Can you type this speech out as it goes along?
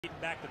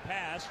Back the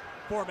pass,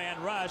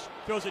 four-man rush,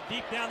 throws it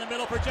deep down the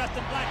middle for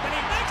Justin Blackmon.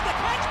 He makes the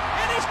catch,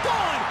 and he's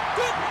gone.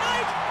 Good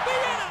night,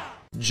 Vienna.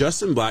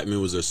 Justin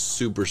Blackmon was a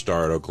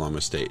superstar at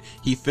Oklahoma State.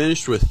 He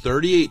finished with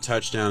 38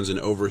 touchdowns and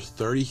over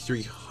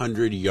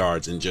 3,300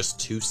 yards in just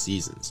 2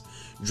 seasons.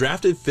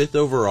 Drafted 5th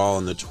overall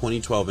in the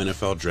 2012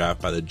 NFL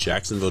Draft by the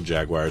Jacksonville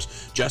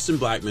Jaguars, Justin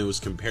Blackmon was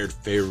compared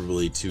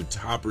favorably to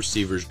top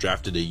receivers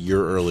drafted a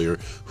year earlier,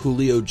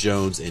 Julio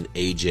Jones and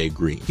A.J.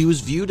 Green. He was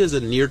viewed as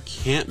a near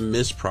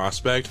can't-miss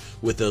prospect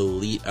with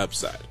elite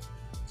upside.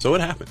 So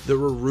what happened? There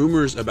were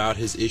rumors about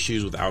his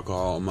issues with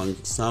alcohol among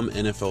some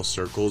NFL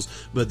circles,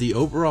 but the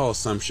overall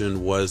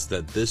assumption was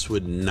that this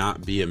would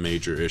not be a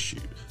major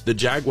issue. The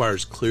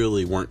Jaguars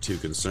clearly weren't too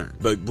concerned.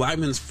 But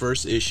Blackmon's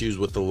first issues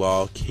with the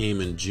law came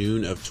in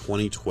June of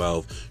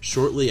 2012,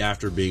 shortly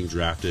after being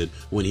drafted,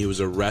 when he was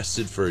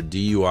arrested for a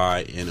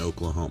DUI in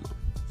Oklahoma.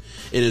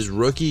 In his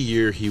rookie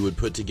year, he would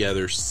put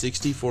together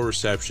 64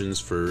 receptions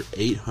for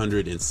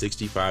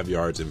 865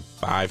 yards and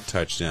 5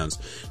 touchdowns.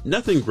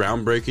 Nothing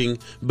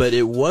groundbreaking, but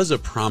it was a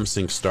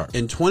promising start.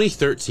 In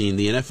 2013,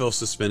 the NFL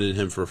suspended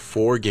him for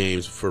 4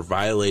 games for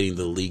violating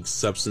the league's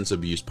substance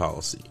abuse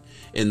policy.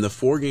 In the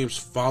 4 games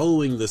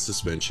following the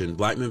suspension,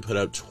 Blackmon put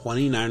up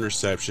 29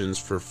 receptions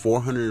for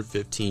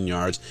 415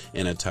 yards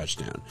and a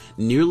touchdown,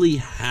 nearly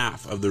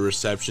half of the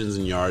receptions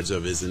and yards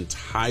of his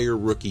entire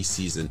rookie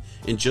season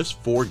in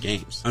just 4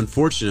 games.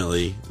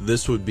 Unfortunately,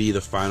 this would be the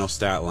final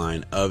stat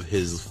line of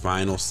his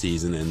final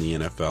season in the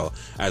NFL,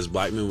 as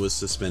Blackmon was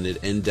suspended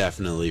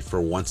indefinitely for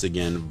once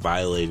again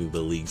violating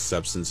the league's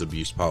substance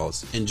abuse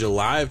policy. In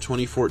July of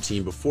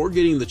 2014, before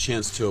getting the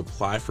chance to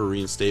apply for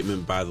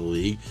reinstatement by the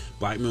league,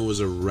 Blackmon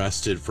was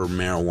arrested for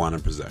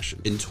marijuana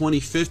possession. In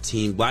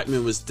 2015,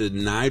 Blackmon was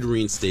denied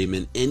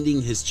reinstatement, ending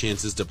his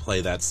chances to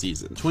play that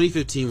season.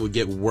 2015 would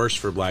get worse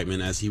for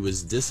Blackmon as he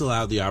was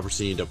disallowed the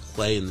opportunity to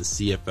play in the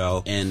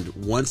CFL and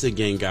once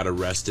again got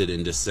arrested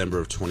in December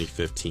of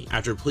 2015.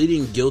 After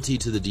pleading guilty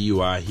to the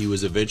DUI, he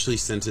was eventually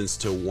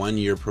sentenced to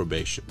 1-year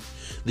probation.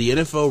 The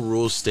NFL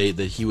rules state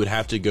that he would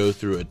have to go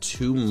through a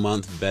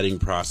 2-month vetting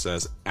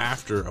process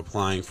after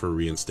applying for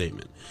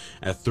reinstatement.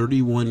 At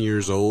 31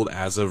 years old,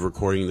 as of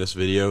recording this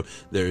video,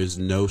 there is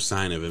no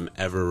sign of him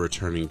ever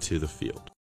returning to the field.